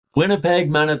Winnipeg,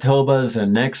 Manitoba is the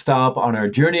next stop on our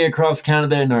journey across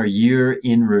Canada in our year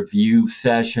in review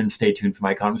session. Stay tuned for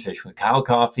my conversation with Kyle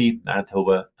Coffey,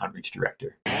 Manitoba Outreach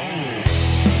Director.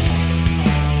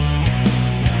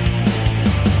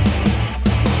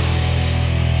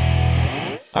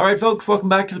 All right, folks, welcome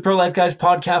back to the Pro Life Guys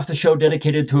podcast, a show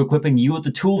dedicated to equipping you with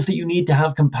the tools that you need to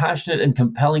have compassionate and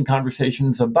compelling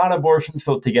conversations about abortion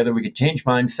so together we can change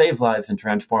minds, save lives, and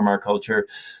transform our culture.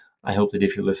 I hope that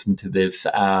if you're listening to this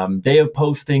day of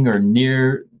posting or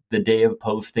near the day of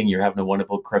posting, you're having a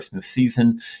wonderful Christmas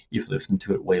season. If you listen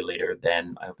to it way later,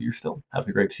 then I hope you're still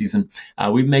having a great season.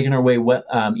 We've been making our way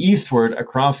eastward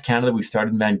across Canada. We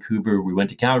started in Vancouver. We went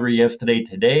to Calgary yesterday.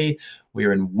 Today, we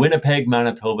are in Winnipeg,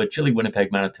 Manitoba, chilly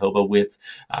Winnipeg, Manitoba, with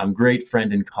great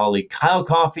friend and colleague Kyle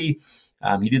Coffey.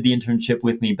 He did the internship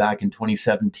with me back in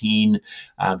 2017.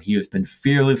 He has been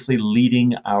fearlessly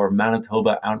leading our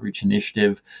Manitoba Outreach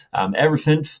Initiative ever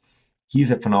since.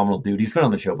 He's a phenomenal dude. He's been on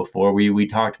the show before. We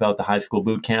talked about the high school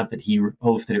boot camp that he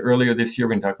hosted earlier this year.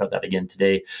 We're going to talk about that again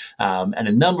today, and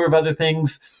a number of other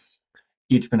things.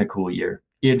 It's been a cool year.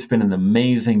 It's been an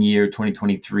amazing year,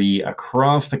 2023,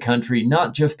 across the country,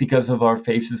 not just because of our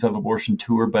Faces of Abortion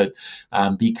tour, but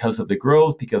because of the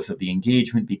growth, because of the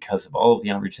engagement, because of all of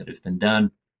the outreach that has been done.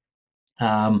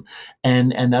 And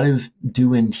that is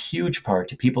due in huge part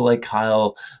to people like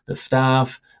Kyle, the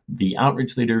staff, the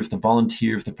outreach leaders, the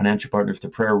volunteers, the financial partners, the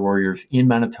prayer warriors in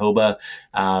Manitoba,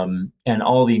 and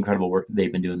all the incredible work that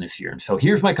they've been doing this year. And so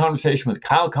here's my conversation with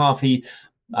Kyle Coffey,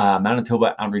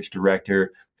 Manitoba Outreach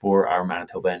Director for our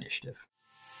Manitoba Initiative.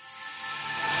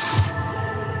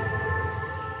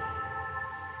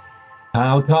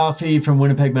 Kyle Coffey from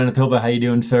Winnipeg, Manitoba. How you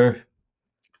doing, sir?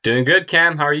 Doing good,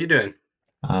 Cam. How are you doing?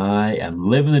 I am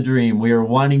living the dream. We are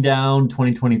winding down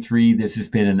 2023. This has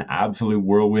been an absolute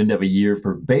whirlwind of a year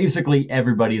for basically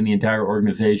everybody in the entire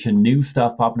organization. New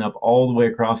stuff popping up all the way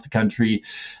across the country.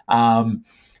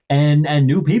 And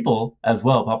new people as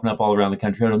well popping up all around the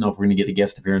country. I don't know if we're going to get a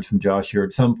guest appearance from Josh here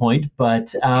at some point,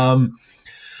 but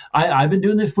I've been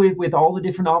doing this with all the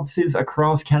different offices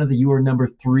across Canada. You are number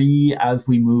 3 as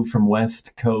we move from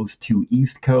West Coast to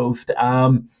East Coast.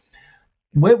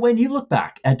 When you look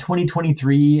back at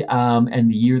 2023 and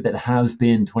the year that has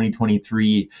been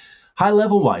 2023, high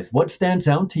level wise, what stands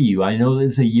out to you? I know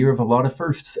this is a year of a lot of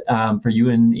firsts for you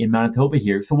in Manitoba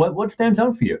here. So what stands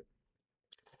out for you?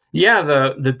 Yeah,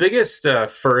 the biggest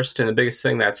first and the biggest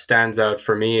thing that stands out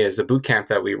for me is a boot camp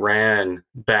that we ran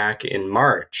back in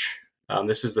March.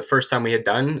 This was the first time we had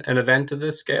done an event of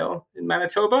this scale in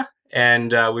Manitoba,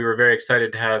 and we were very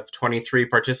excited to have 23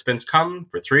 participants come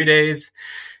for 3 days.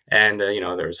 And,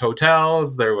 there was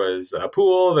hotels, there was a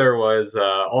pool, there was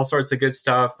all sorts of good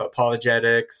stuff,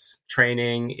 apologetics,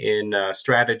 training in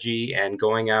strategy, and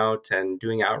going out and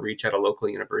doing outreach at a local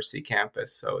university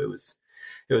campus. So it was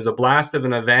a blast of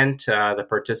an event. The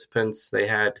participants, they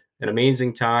had an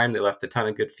amazing time. They left a ton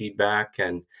of good feedback,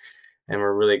 and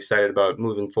we're really excited about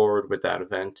moving forward with that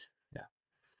event.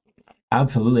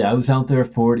 Absolutely. I was out there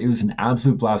for it. It was an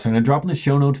absolute blast. I'm going to drop in the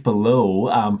show notes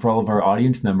below for all of our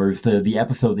audience members the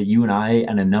episode that you and I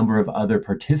and a number of other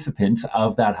participants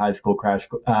of that high school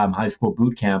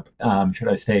boot camp, should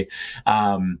I say,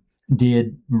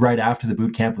 did right after the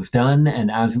boot camp was done and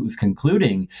as it was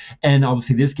concluding. And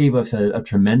obviously, this gave us a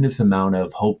tremendous amount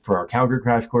of hope for our Calgary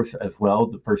crash course as well.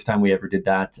 The first time we ever did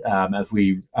that, as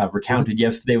we recounted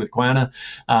yesterday with Quana.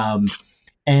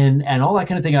 And all that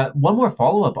kind of thing. One more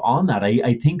follow up on that.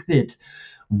 I think that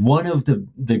one of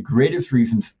the greatest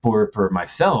reasons for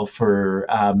myself for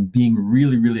being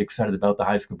really, really excited about the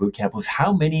high school boot camp was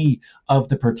how many of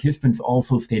the participants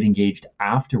also stayed engaged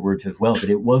afterwards as well. That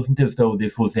it wasn't as though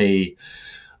this was a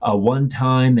one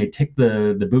time they ticked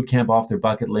the boot camp off their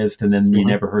bucket list and then you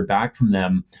never heard back from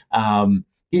them. Am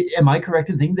I correct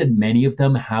in thinking that many of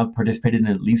them have participated in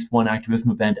at least one activism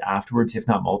event afterwards, if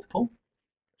not multiple?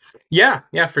 Yeah,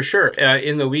 for sure.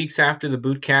 In the weeks after the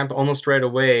boot camp, almost right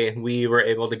away, we were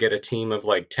able to get a team of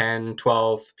like 10,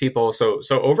 12 people. So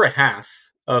over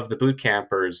half of the boot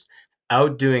campers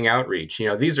out doing outreach.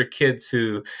 These are kids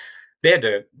who they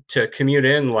had to commute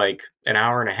in like an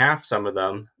hour and a half, some of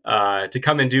them, to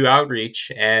come and do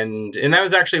outreach. And that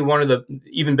was actually one of the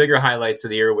even bigger highlights of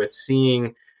the year was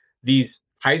seeing these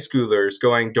high schoolers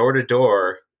going door to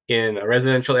door in a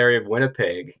residential area of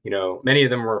Winnipeg. Many of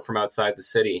them were from outside the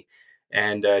city,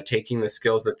 and taking the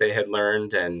skills that they had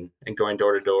learned and going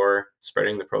door to door,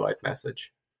 spreading the pro-life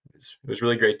message. It was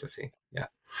really great to see. Yeah.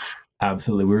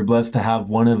 Absolutely. We were blessed to have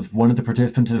one of the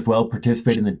participants as well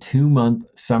participate in the 2-month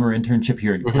summer internship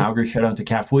here in Hmm. Calgary. Shout out to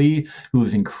Coffey, who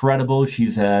was incredible.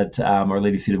 She's at Our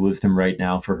Lady Seat of Wisdom right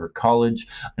now for her college.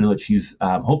 I know that she's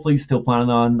hopefully still planning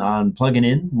on plugging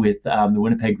in with the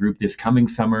Winnipeg group this coming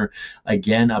summer,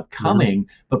 again Hmm. upcoming.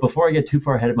 But before I get too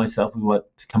far ahead of myself with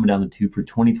what's coming down the tube for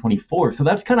 2024, so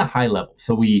that's kind of high level.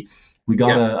 So we got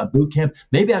Yeah. a boot camp.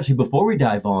 Maybe actually before we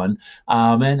dive on,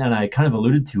 and I kind of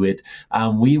alluded to it,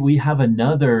 we have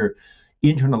another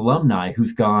intern alumni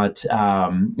who's got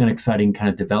an exciting kind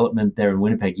of development there in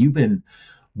Winnipeg. You've been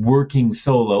working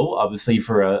solo, obviously,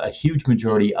 for a huge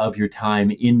majority of your time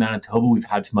in Manitoba. We've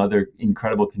had some other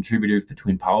incredible contributors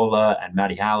between Paola and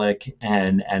Maddie Halleck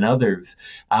and others.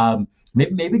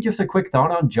 Maybe just a quick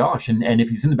thought on Josh. And if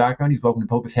he's in the background, he's welcome to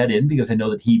poke his head in because I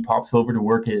know that he pops over to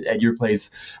work at your place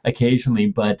occasionally.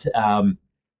 But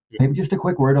maybe just a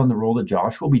quick word on the role that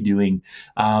Josh will be doing,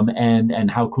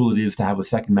 and how cool it is to have a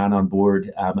second man on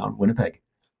board out in Winnipeg.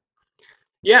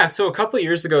 Yeah, so a couple of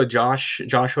years ago,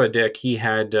 Joshua Dick, he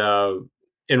had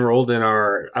enrolled in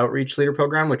our outreach leader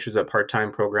program, which is a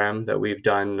part-time program that we've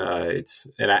done. It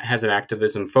has an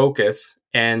activism focus,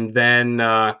 and then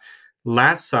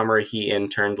last summer he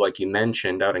interned, like you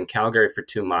mentioned, out in Calgary for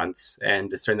 2 months, and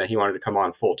decided that he wanted to come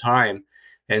on full time,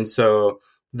 and so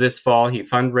this fall he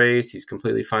fundraised. He's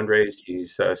completely fundraised.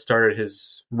 He's started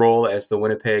his role as the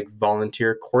Winnipeg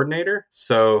volunteer coordinator.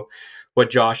 So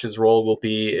what Josh's role will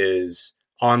be is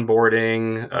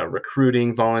onboarding,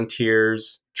 recruiting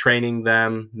volunteers, training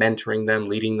them, mentoring them,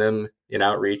 leading them in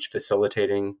outreach,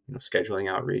 facilitating, scheduling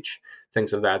outreach,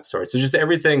 things of that sort. So just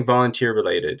everything volunteer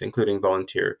related, including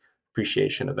volunteer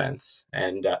appreciation events,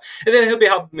 and then he'll be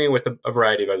helping me with a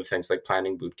variety of other things like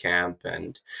planning boot camp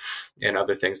and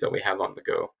other things that we have on the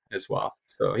go as well.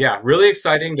 So yeah, really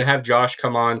exciting to have Josh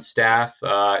come on staff.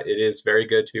 It is very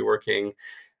good to be working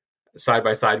side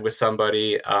by side with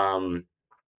somebody.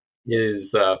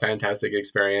 Is a fantastic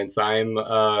experience. I'm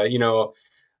not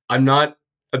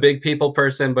a big people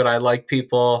person, but I like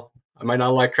people. I might not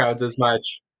like crowds as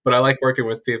much, but I like working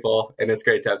with people, and it's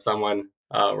great to have someone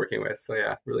working with. So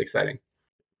yeah, really exciting.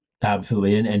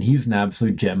 Absolutely, and he's an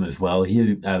absolute gem as well.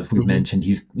 He, as we've Hmm. mentioned,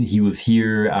 he was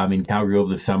here in Calgary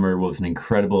over the summer. Was an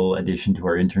incredible addition to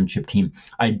our internship team.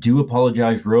 I do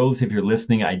apologize, Rose, if you're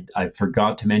listening. I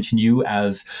forgot to mention you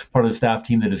as part of the staff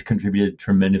team that has contributed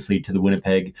tremendously to the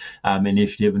Winnipeg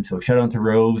initiative. And so shout out to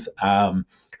Rose.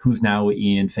 Who's now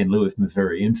in St. Louis,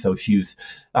 Missouri, and so she's.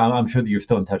 I'm sure that you're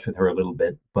still in touch with her a little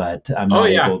bit, but I'm Oh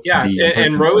not yeah, able to yeah. be in And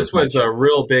person quite as much.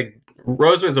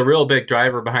 Rose was a real big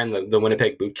driver behind the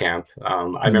Winnipeg boot camp.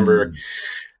 I remember Mm,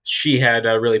 she had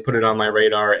really put it on my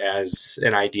radar as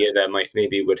an idea that might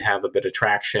maybe would have a bit of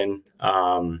traction.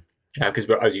 Because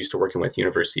I was used to working with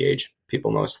university age people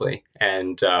mostly,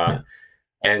 yeah.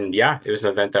 and yeah, it was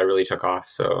an event that really took off.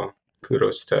 So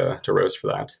kudos to Rose for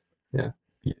that. Yeah.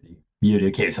 Beauty.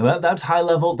 Okay, so that's high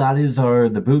level. That is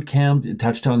the boot camp. It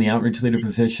touched on the outreach leader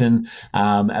position,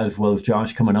 as well as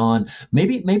Josh coming on.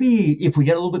 Maybe if we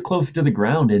get a little bit closer to the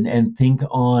ground and think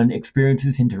on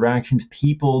experiences, interactions,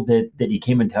 people that you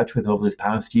came in touch with over this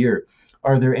past year.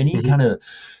 Are there any Mhm. kind of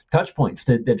touch points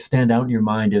that stand out in your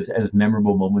mind as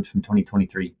memorable moments from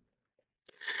 2023?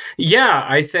 Yeah,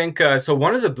 I think so.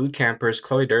 One of the boot campers,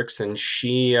 Chloe Dirksen,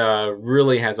 she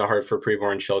really has a heart for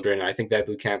preborn children. I think that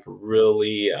boot camp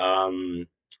really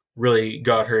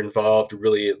got her involved,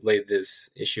 really laid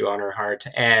this issue on her heart.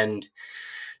 And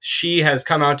she has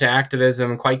come out to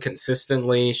activism quite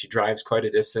consistently. She drives quite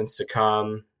a distance to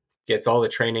come, gets all the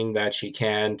training that she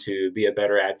can to be a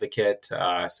better advocate.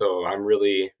 So I'm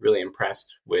really, really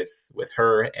impressed with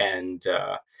her and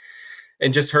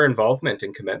just her involvement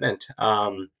and commitment.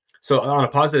 So on a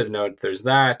positive note, there's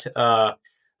that.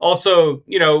 Also,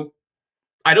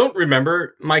 I don't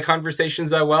remember my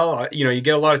conversations that well. You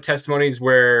get a lot of testimonies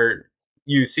where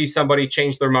you see somebody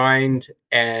change their mind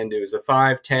and it was a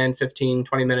 5, 10, 15,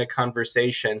 20 minute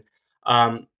conversation.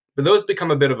 But those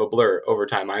become a bit of a blur over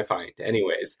time, I find,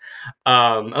 anyways,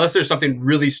 unless there's something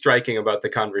really striking about the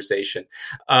conversation.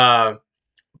 Uh,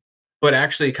 but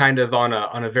actually, kind of on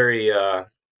a very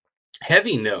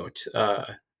heavy note,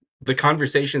 the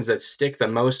conversations that stick the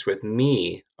most with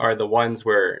me are the ones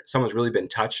where someone's really been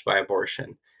touched by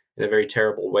abortion in a very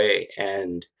terrible way,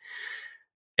 and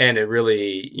it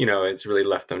really, it's really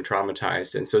left them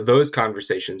traumatized. And so those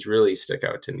conversations really stick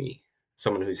out to me.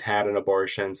 Someone who's had an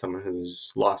abortion, someone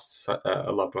who's lost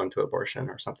a loved one to abortion,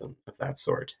 or something of that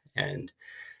sort. And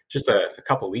just a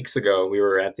couple of weeks ago, we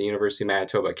were at the University of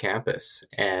Manitoba campus,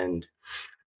 and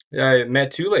I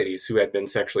met two ladies who had been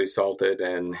sexually assaulted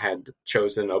and had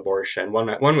chosen abortion.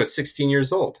 One was 16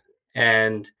 years old,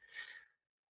 and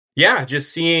Yeah,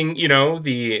 just seeing,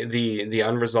 the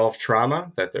unresolved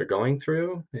trauma that they're going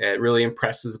through, it really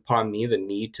impresses upon me the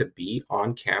need to be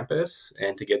on campus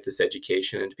and to get this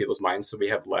education into people's minds, so we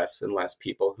have less and less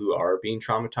people who are being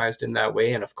traumatized in that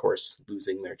way, and of course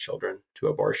losing their children to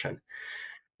abortion.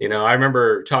 I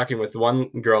remember talking with one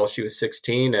girl. She was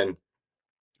 16,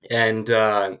 and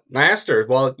I asked her,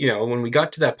 well, when we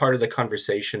got to that part of the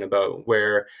conversation about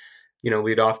where,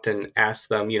 we'd often ask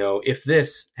them, if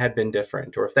this had been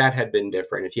different, or if that had been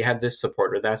different, if you had this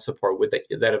support or that support, would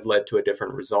that have led to a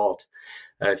different result,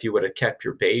 if you would have kept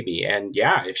your baby? And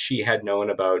yeah, if she had known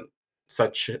about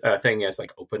such a thing as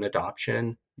like open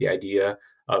adoption, the idea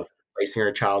of placing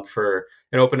her child for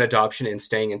an open adoption and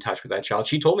staying in touch with that child,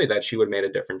 she told me that she would have made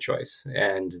a different choice.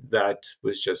 And that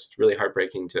was just really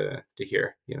heartbreaking to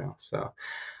hear, so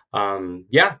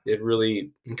yeah, it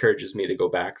really encourages me to go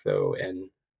back though,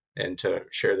 and to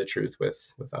share the truth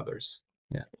with others.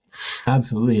 Yeah.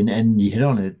 Absolutely, and you hit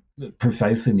on it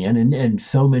precisely in the end. And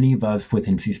so many of us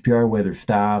within CCPR, whether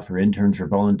staff or interns or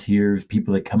volunteers,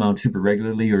 people that come out super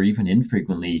regularly or even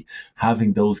infrequently,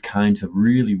 having those kinds of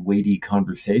really weighty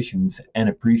conversations and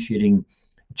appreciating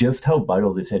just how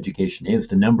vital this education is.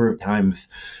 The number of times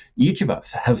each of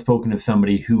us has spoken to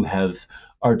somebody who has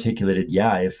articulated,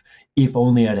 yeah, if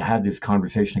only I'd had this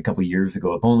conversation a couple of years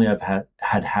ago, if only I've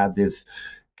had this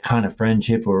kind of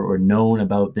friendship or known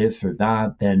about this or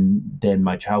that, then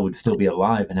my child would still be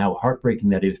alive. And how heartbreaking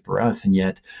that is for us, and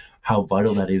yet how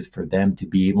vital that is for them to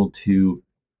be able to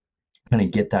kind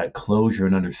of get that closure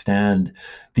and understand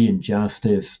the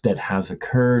injustice that has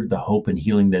occurred, the hope and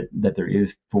healing that there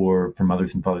is for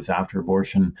mothers and fathers after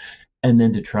abortion, and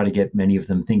then to try to get many of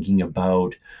them thinking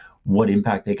about what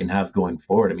impact they can have going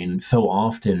forward. I mean, so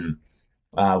often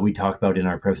we talk about in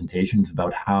our presentations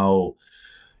about how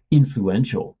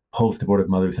influential post-abortive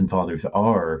mothers and fathers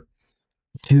are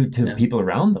to Yeah. people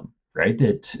around them, right?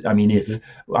 That, I mean, if Hmm.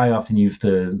 I often use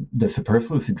the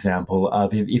superfluous example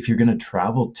of, if you're going to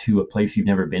travel to a place you've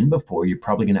never been before, you're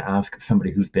probably going to ask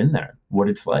somebody who's been there what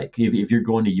it's like. If you're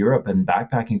going to Europe and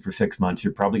backpacking for 6 months,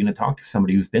 you're probably going to talk to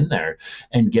somebody who's been there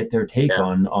and get their take Yeah.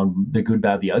 on the good,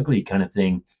 bad, the ugly kind of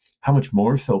thing. How much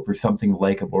more so for something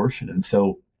like abortion? And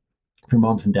so for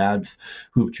moms and dads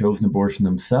who have chosen abortion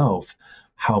themselves,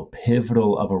 how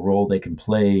pivotal of a role they can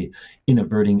play in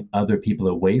averting other people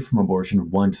away from abortion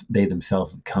once they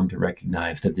themselves have come to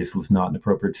recognize that this was not an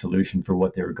appropriate solution for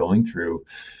what they were going through.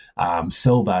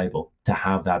 So valuable to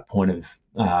have that point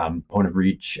of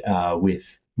reach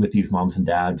with these moms and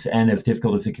dads, and as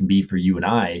difficult as it can be for you and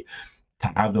I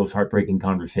to have those heartbreaking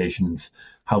conversations,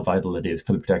 how vital it is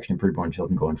for the protection of preborn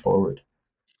children going forward.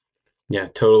 Yeah,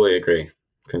 totally agree.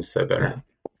 Couldn't have said Yeah. better.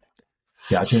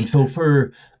 Gotcha. And so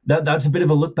for that's a bit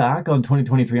of a look back on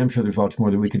 2023. I'm sure there's lots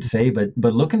more that we could say, but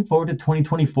looking forward to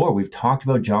 2024. We've talked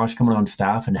about Josh coming on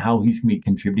staff and how he's going to be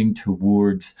contributing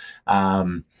towards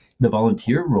the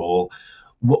volunteer role.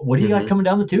 What do you got Hmm. coming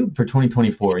down the tube for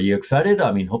 2024? Are you excited?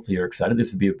 I mean, hopefully you're excited.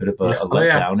 This would be a bit of a Oh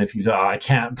yeah. letdown if you say, oh, I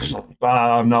can't,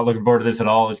 I'm not looking forward to this at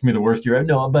all. It's going to be the worst year ever.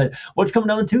 No, but what's coming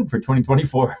down the tube for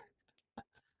 2024?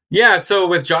 Yeah, so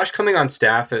with Josh coming on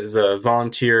staff as a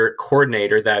volunteer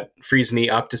coordinator, that frees me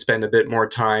up to spend a bit more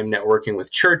time networking with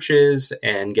churches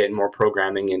and getting more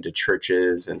programming into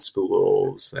churches and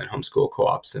schools and homeschool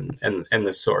co-ops and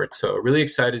the sort. So really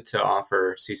excited to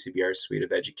offer CCBR's suite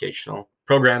of educational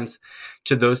programs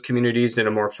to those communities in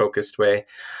a more focused way.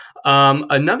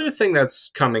 Another thing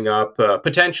that's coming up,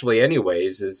 potentially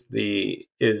anyways,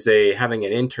 is a having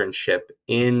an internship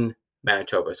in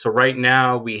Manitoba. So right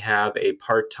now we have a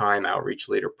part-time outreach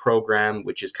leader program,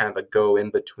 which is kind of a go in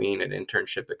between an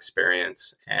internship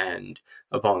experience and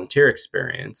a volunteer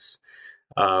experience,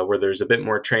 where there's a bit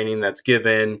more training that's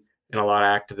given and a lot of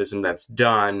activism that's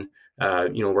done.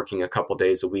 Working a couple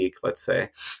days a week, let's say.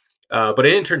 But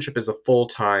an internship is a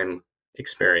full-time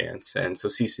experience. And so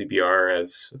CCBR,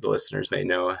 as the listeners may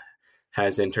know,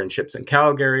 has internships in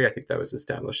Calgary. I think that was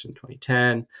established in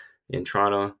 2010. In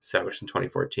Toronto, established in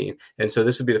 2014. And so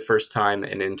this would be the first time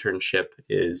an internship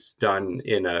is done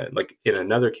in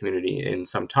another community in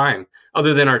some time,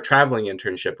 other than our traveling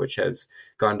internship, which has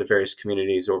gone to various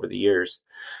communities over the years,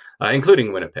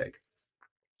 including Winnipeg.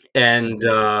 And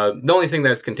the only thing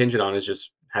that's contingent on is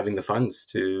just having the funds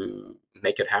to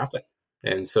make it happen.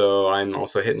 And so I'm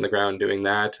also hitting the ground doing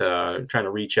that, trying to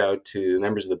reach out to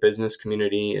members of the business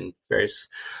community and various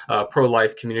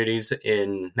pro-life communities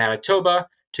in Manitoba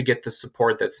to get the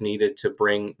support that's needed to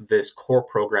bring this core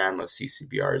program of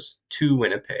CCBRs to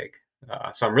Winnipeg.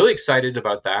 So I'm really excited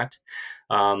about that.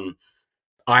 Um,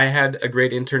 I had a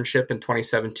great internship in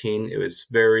 2017. It was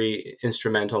very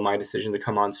instrumental in my decision to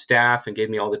come on staff and gave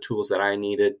me all the tools that I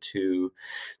needed to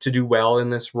do well in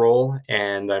this role.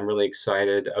 And I'm really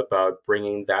excited about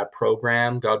bringing that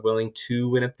program, God willing, to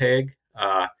Winnipeg.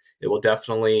 It will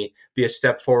definitely be a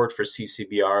step forward for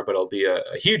CCBR, but it'll be a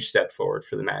huge step forward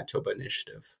for the Manitoba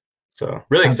Initiative. So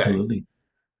really exciting. Absolutely.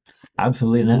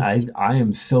 Absolutely. And I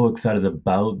am so excited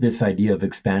about this idea of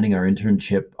expanding our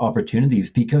internship opportunities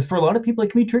because for a lot of people,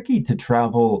 it can be tricky to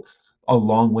travel a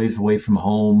long ways away from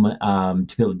home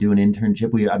to be able to do an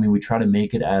internship. We try to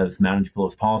make it as manageable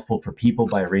as possible for people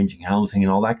by arranging housing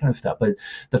and all that kind of stuff. But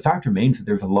the fact remains that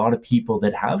there's a lot of people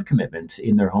that have commitments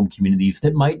in their home communities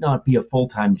that might not be a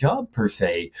full-time job per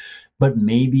se, but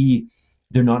maybe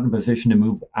they're not in a position to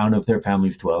move out of their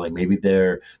family's dwelling. Maybe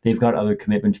they've got other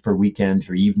commitments for weekends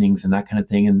or evenings and that kind of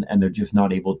thing, and they're just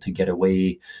not able to get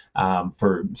away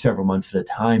for several months at a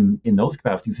time in those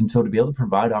capacities. And so to be able to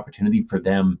provide opportunity for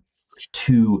them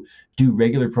to do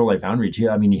regular pro-life outreach, yeah,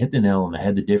 I mean, you hit the nail on the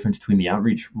head, the difference between the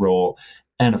outreach role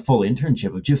and a full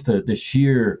internship of just the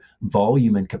sheer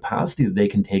volume and capacity that they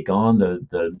can take on,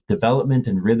 the development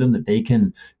and rhythm that they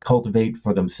can cultivate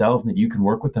for themselves and that you can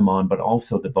work with them on, but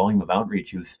also the volume of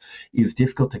outreach is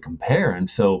difficult to compare. And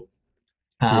so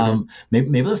Mm-hmm.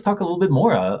 maybe let's talk a little bit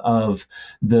more of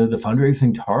the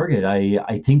fundraising target.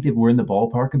 I think that we're in the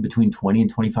ballpark of between 20 and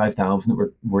 25,000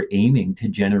 that we're aiming to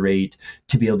generate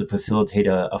to be able to facilitate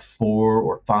a 4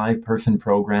 or 5 person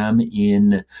program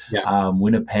in Yeah.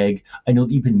 Winnipeg. I know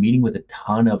that you've been meeting with a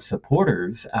ton of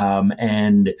supporters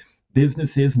and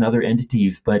businesses and other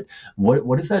entities, but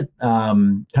what does that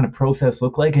kind of process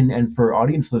look like? And for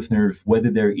audience listeners,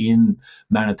 whether they're in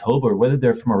Manitoba or whether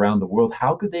they're from around the world,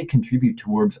 how could they contribute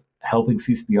towards helping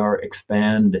CCBR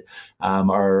expand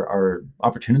our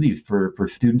opportunities for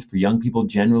students, for young people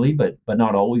generally, but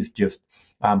not always just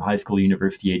high school,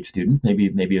 university age students,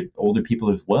 maybe older people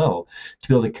as well, to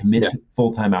be able to commit Yeah. to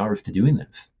full-time hours to doing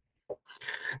this.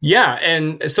 Yeah,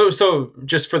 and so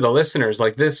just for the listeners,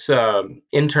 like this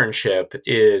internship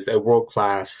is a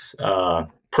world-class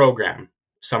program,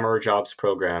 summer jobs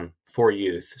program for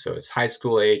youth. So it's high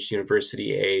school aged,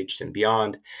 university aged, and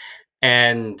beyond.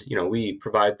 And we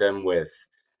provide them with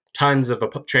tons of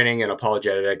training and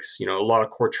apologetics. A lot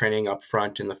of core training up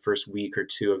front in the first week or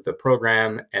two of the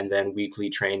program, and then weekly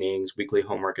trainings, weekly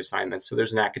homework assignments. So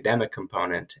there's an academic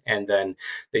component, and then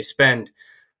they spend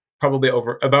probably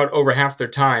over half their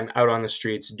time out on the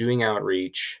streets doing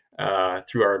outreach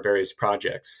through our various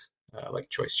projects, like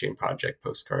Choice Chain Project,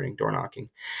 postcarding, door knocking,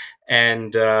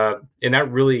 and that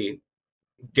really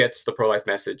gets the pro-life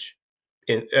message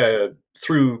in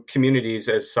through communities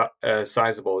as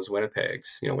sizable as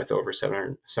Winnipeg's, with over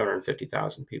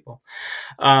 750,000 people.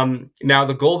 Now,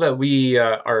 the goal that we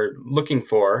are looking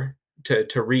for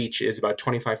to reach is about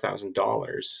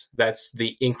 $25,000. That's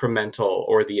the incremental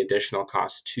or the additional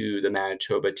cost to the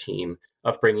Manitoba team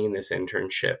of bringing this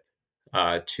internship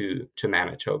to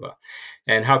Manitoba,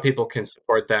 and how people can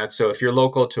support that. So if you're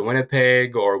local to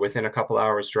Winnipeg or within a couple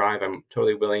hours drive, I'm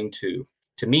totally willing to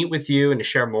meet with you and to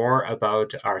share more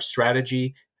about our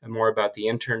strategy and more about the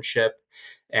internship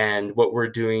and what we're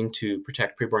doing to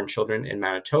protect preborn children in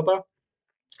Manitoba.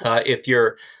 If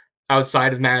you're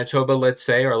outside of Manitoba, let's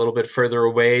say, or a little bit further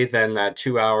away than that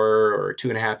 2 hour or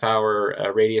 2.5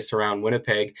 hour radius around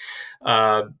Winnipeg,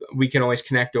 we can always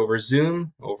connect over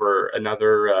Zoom, over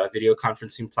another video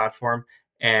conferencing platform,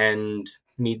 and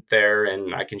meet there,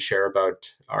 and I can share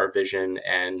about our vision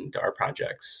and our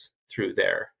projects through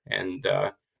there. And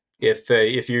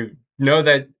if you know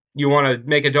that you want to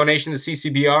make a donation to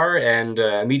CCBR and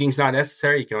a meeting's not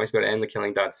necessary, you can always go to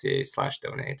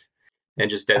endthekilling.ca/donate and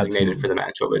just designate it for Absolutely. the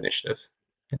Manitoba Initiative.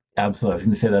 Absolutely. I was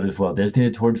going to say that as well.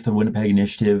 Designated towards the Winnipeg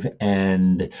Initiative,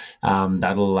 and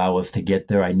that'll allow us to get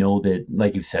there. I know that,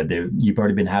 like you said, you've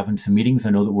already been having some meetings. I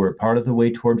know that we're a part of the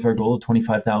way towards our goal of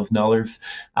 $25,000,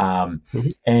 Mm-hmm.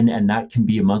 and that can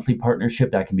be a monthly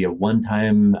partnership. That can be a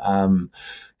one-time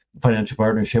financial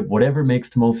partnership, whatever makes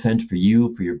the most sense for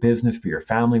you, for your business, for your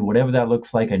family, whatever that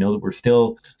looks like. I know that we're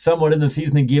still somewhat in the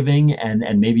season of giving,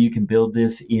 and maybe you can build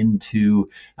this into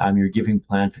your giving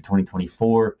plan for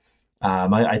 2024.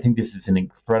 I think this is an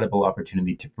incredible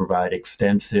opportunity to provide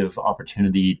extensive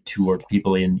opportunity towards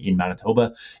people in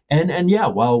Manitoba. And yeah,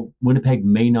 while Winnipeg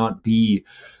may not be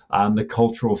the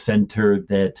cultural center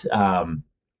that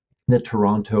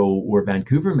Toronto or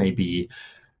Vancouver may be,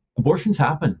 abortions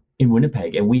happen in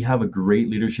Winnipeg, and we have a great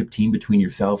leadership team between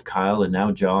yourself, Kyle, and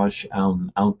now Josh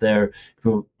out there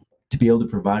to be able to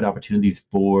provide opportunities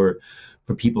for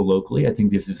people locally. I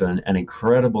think this is an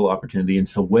incredible opportunity. And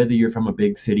so whether you're from a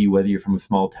big city, whether you're from a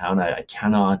small town, I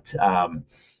cannot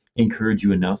encourage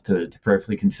you enough to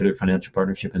prayerfully consider financial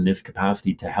partnership in this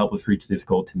capacity to help us reach this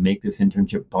goal, to make this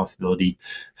internship a possibility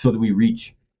so that we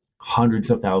reach hundreds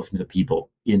of thousands of people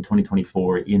in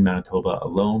 2024 in Manitoba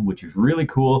alone, which is really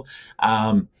cool.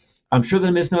 I'm sure that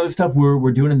I'm missing other stuff.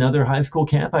 We're doing another high school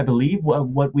camp, I believe.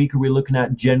 What week are we looking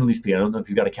at, generally speaking? I don't know if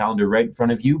you've got a calendar right in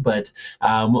front of you, but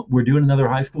we're doing another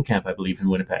high school camp, I believe, in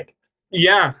Winnipeg.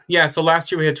 Yeah. So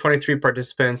last year we had 23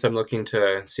 participants. I'm looking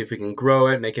to see if we can grow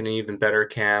it, make it an even better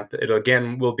camp. It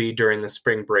again will be during the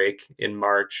spring break in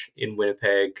March in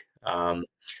Winnipeg,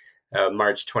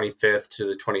 March 25th to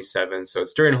the 27th. So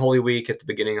it's during Holy Week, at the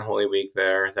beginning of Holy Week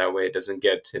there. That way it doesn't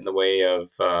get in the way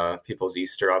of people's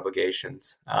Easter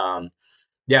obligations.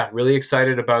 Yeah, really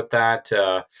excited about that.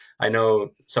 I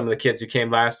know some of the kids who came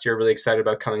last year are really excited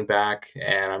about coming back,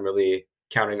 and I'm really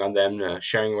counting on them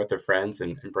sharing it with their friends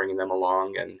and bringing them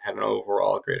along and have an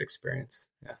overall great experience.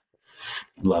 Yeah.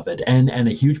 Love it. And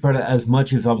a huge part of, as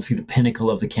much as obviously the pinnacle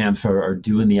of the camps are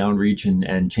doing the outreach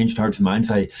and changed hearts and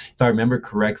minds. If I remember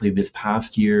correctly, this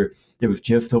past year, there was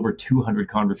just over 200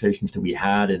 conversations that we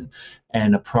had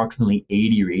and approximately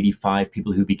 80 or 85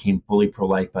 people who became fully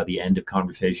pro-life by the end of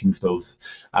conversations, those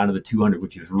out of the 200,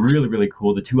 which is really, really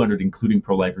cool. The 200 including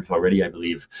pro-lifers already, I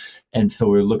believe. And so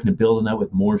we're looking to build on that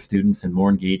with more students and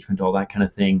more engagement, all that kind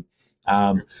of thing.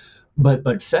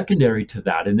 But secondary to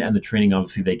that, and the training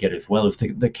obviously they get as well, is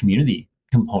the community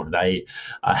component.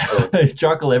 I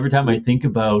chuckle every time I think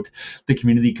about the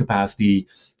community capacity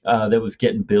that was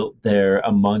getting built there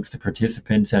amongst the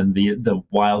participants and the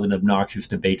wild and obnoxious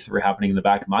debates that were happening in the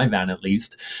back of my van, at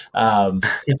least, and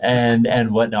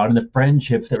whatnot, and the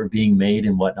friendships that were being made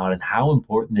and whatnot, and how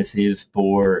important this is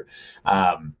for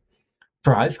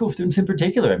high school students in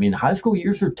particular. I mean, high school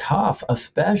years are tough,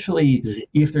 especially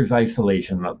if there's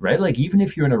isolation, right? Like, even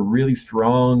if you're in a really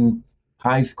strong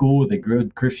high school with a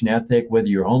good Christian ethic, whether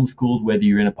you're homeschooled, whether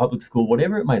you're in a public school,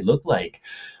 whatever it might look like,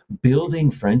 building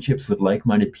friendships with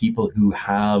like-minded people who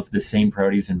have the same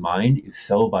priorities in mind is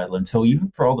so vital. And so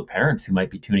even for all the parents who might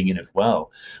be tuning in as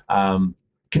well,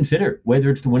 consider whether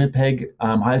it's the Winnipeg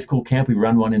high school camp. We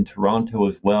run one in Toronto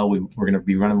as well. We're going to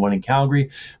be running one in Calgary,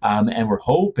 and we're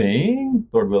hoping,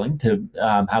 Lord willing, to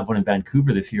have one in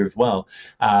Vancouver this year as well.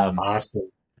 Awesome.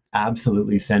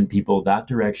 Absolutely send people that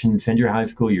direction. Send your high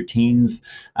school, your teens.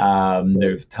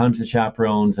 There's tons of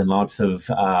chaperones and lots of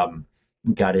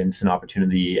guidance and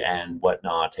opportunity and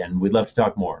whatnot. And we'd love to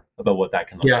talk more about what that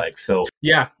can look like. So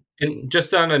yeah. And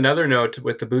just on another note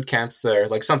with the boot camps there,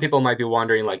 like, some people might be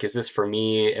wondering, like, is this for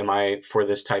me? Am I for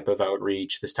this type of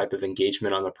outreach, this type of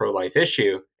engagement on the pro-life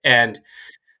issue? And,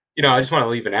 I just want to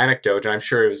leave an anecdote, and I'm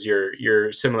sure it was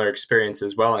your similar experience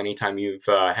as well. Anytime you've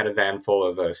had a van full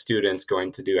of students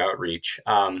going to do outreach.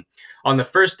 On the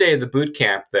first day of the boot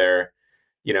camp there,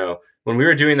 when we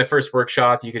were doing the first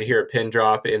workshop, you could hear a pin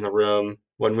drop in the room.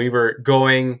 When we were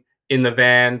going in the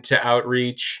van to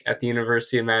outreach at the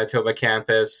University of Manitoba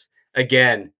campus,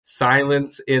 again,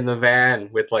 silence in the van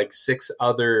with like 6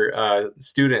 other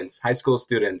students, high school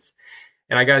students.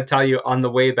 And I got to tell you, on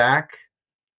the way back,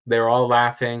 they were all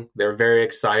laughing. They were very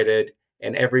excited.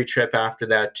 And every trip after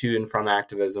that to and from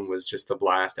activism was just a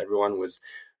blast. Everyone was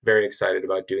very excited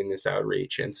about doing this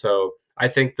outreach. And so I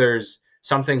think there's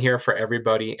something here for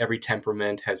everybody. Every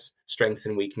temperament has strengths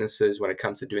and weaknesses when it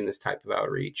comes to doing this type of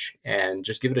outreach. And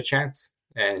just give it a chance,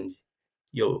 and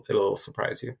it'll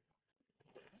surprise you.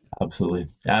 Absolutely.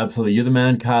 You're the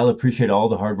man, Kyle. Appreciate all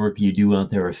the hard work that you do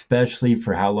out there, especially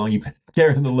for how long you've been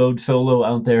carrying the load solo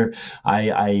out there.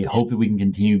 I hope that we can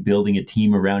continue building a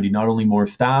team around you, not only more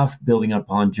staff, building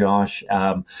upon Josh,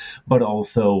 but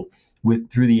also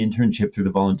through the internship, through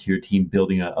the volunteer team,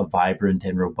 building a vibrant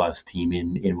and robust team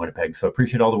in Winnipeg. So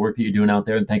appreciate all the work that you're doing out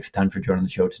there, and thanks a ton for joining the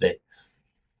show today.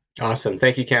 Awesome.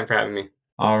 Thank you, Cam, for having me.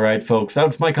 All right, folks, that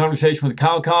was my conversation with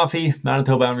Kyle Coffey,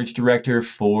 Manitoba Outreach Director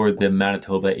for the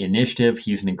Manitoba Initiative.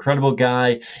 He's an incredible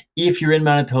guy. If you're in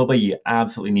Manitoba, you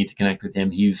absolutely need to connect with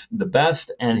him. He's the best,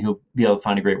 and he'll be able to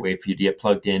find a great way for you to get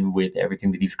plugged in with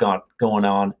everything that he's got going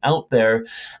on out there.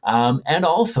 And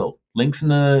also, links in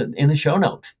the show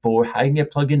notes for how you can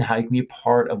get plugged in, how you can be a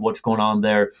part of what's going on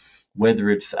there, whether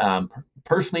it's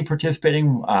personally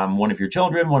participating, one of your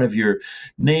children, one of your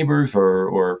neighbors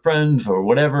or friends or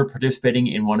whatever, participating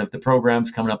in one of the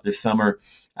programs coming up this summer,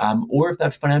 or if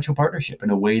that's financial partnership in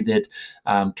a way that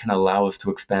can allow us to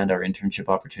expand our internship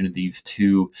opportunities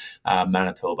to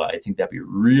Manitoba. I think that'd be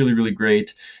really, really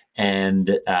great.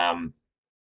 And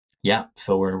yeah,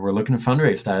 so we're looking to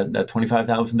fundraise that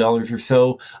 $25,000 or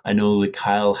so. I know that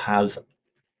Kyle has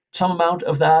some amount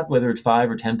of that, whether it's $5,000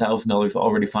 or $10,000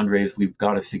 already fundraised. We've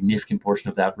got a significant portion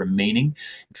of that remaining.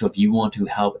 So if you want to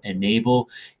help enable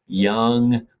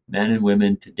young men and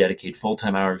women to dedicate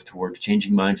full-time hours towards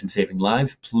changing minds and saving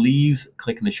lives, please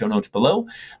click in the show notes below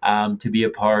to be a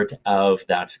part of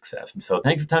that success. And so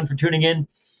thanks a ton for tuning in.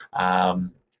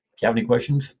 If you have any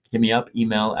questions, hit me up,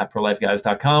 email at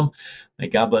prolifeguys.com. May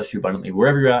God bless you abundantly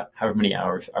wherever you're at, however many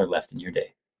hours are left in your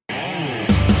day.